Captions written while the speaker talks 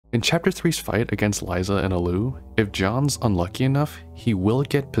In Chapter 3's fight against Liza and Alu, if John's unlucky enough, he will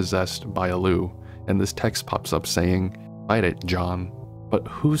get possessed by Alu, and this text pops up saying, "Fight it, John." But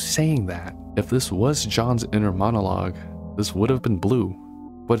who's saying that? If this was John's inner monologue, this would have been Blue,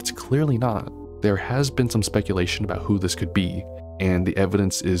 but it's clearly not. There has been some speculation about who this could be, and the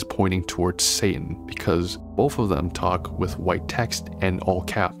evidence is pointing towards Satan because both of them talk with white text and all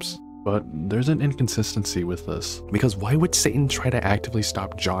caps. But there's an inconsistency with this, because why would Satan try to actively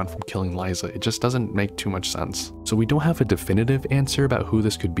stop John from killing Liza? It just doesn't make too much sense. So we don't have a definitive answer about who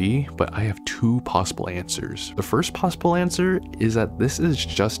this could be, but I have two possible answers. The first possible answer is that this is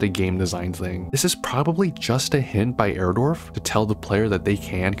just a game design thing. This is probably just a hint by Erdorf to tell the player that they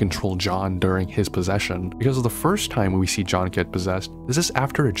can control John during his possession. Because the first time we see John get possessed, this is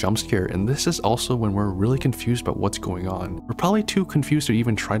after a jump scare, and this is also when we're really confused about what's going on. We're probably too confused to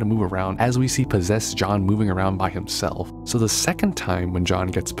even try to move around as we see possessed John moving around by himself. So the second time when John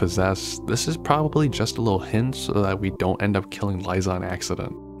gets possessed, this is probably just a little hint so that we don't end up killing Liza on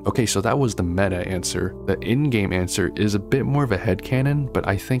accident. Okay, so that was the meta answer. The in-game answer is a bit more of a headcanon, but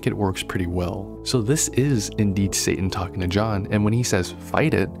I think it works pretty well. So this is indeed Satan talking to John, and when he says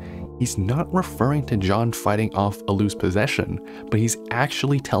fight it, he's not referring to John fighting off Alu's possession, but he's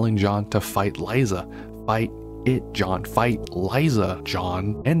actually telling John to fight Liza. Fight it, John. Fight Liza,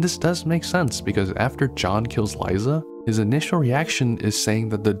 John. And this does make sense because after John kills Liza, his initial reaction is saying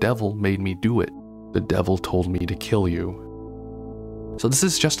that the devil made me do it. The devil told me to kill you. So this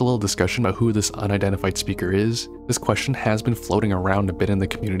is just a little discussion about who this unidentified speaker is. This question has been floating around a bit in the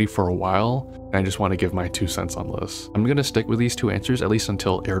community for a while, and I just want to give my 2 cents on this. I'm going to stick with these two answers, at least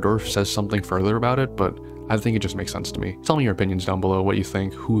until Erdorf says something further about it, but I think it just makes sense to me. Tell me your opinions down below, what you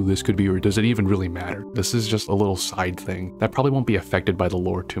think, who this could be, or does it even really matter? This is just a little side thing that probably won't be affected by the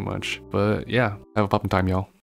lore too much. But yeah, have a poppin' time, y'all.